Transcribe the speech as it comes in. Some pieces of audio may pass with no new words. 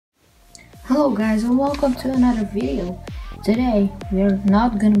Hello guys and welcome to another video. Today we're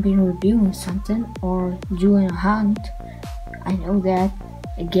not gonna be reviewing something or doing a hunt. I know that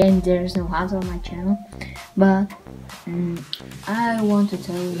again there's no hunt on my channel, but I want to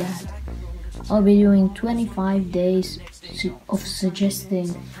tell you that I'll be doing 25 days of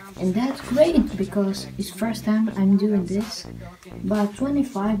suggesting, and that's great because it's first time I'm doing this. But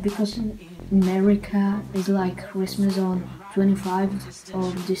 25 because in America is like Christmas on 25th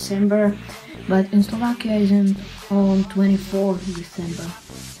of December, but in Slovakia is on 24th December.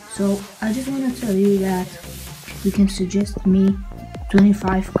 So I just want to tell you that you can suggest me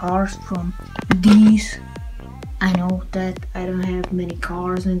 25 cars from these. I know that I don't have many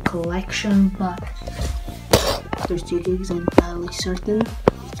cars in collection, but there's 2 gigs and fairly certain.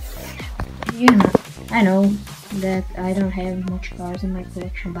 I know that I don't have much cars in my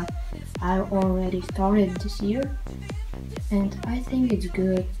collection, but I already started this year and I think it's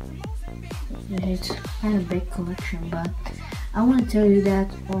good. It's kind of big collection, but I want to tell you that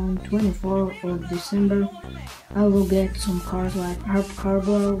on 24th of December I will get some cars like Herb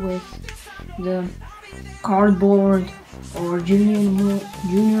Carbor with the cardboard, or Junior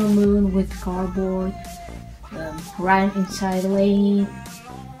Moon with cardboard, Ryan Inside Lane,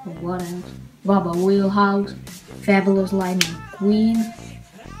 what else? Baba Wheelhouse, Fabulous Lightning Queen,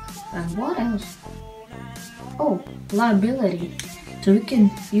 and what else? Oh, Liability. So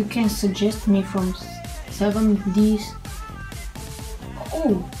you can suggest me from 7 Ds.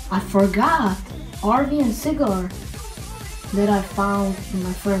 Oh, I forgot RV and Cigar that I found in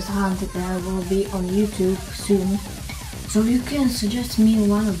my first hunt that will be on YouTube soon. So you can suggest me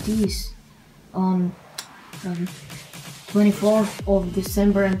one of these on 24th of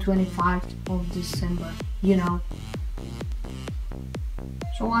December and 25th of December,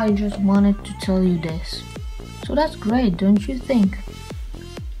 So I just wanted to tell you this. So that's great, don't you think?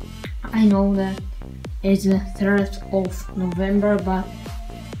 I know that it's the 3rd of November, but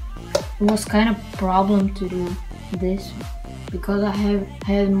it was kind of a problem to do this because I have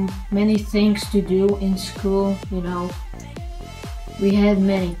had many things to do in school, We had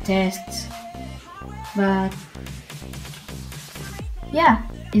many tests, but yeah,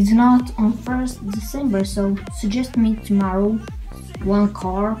 it's not on 1st December, so suggest me tomorrow 1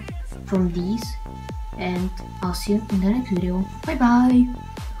 car from these, and I'll see you in the next video. Bye bye!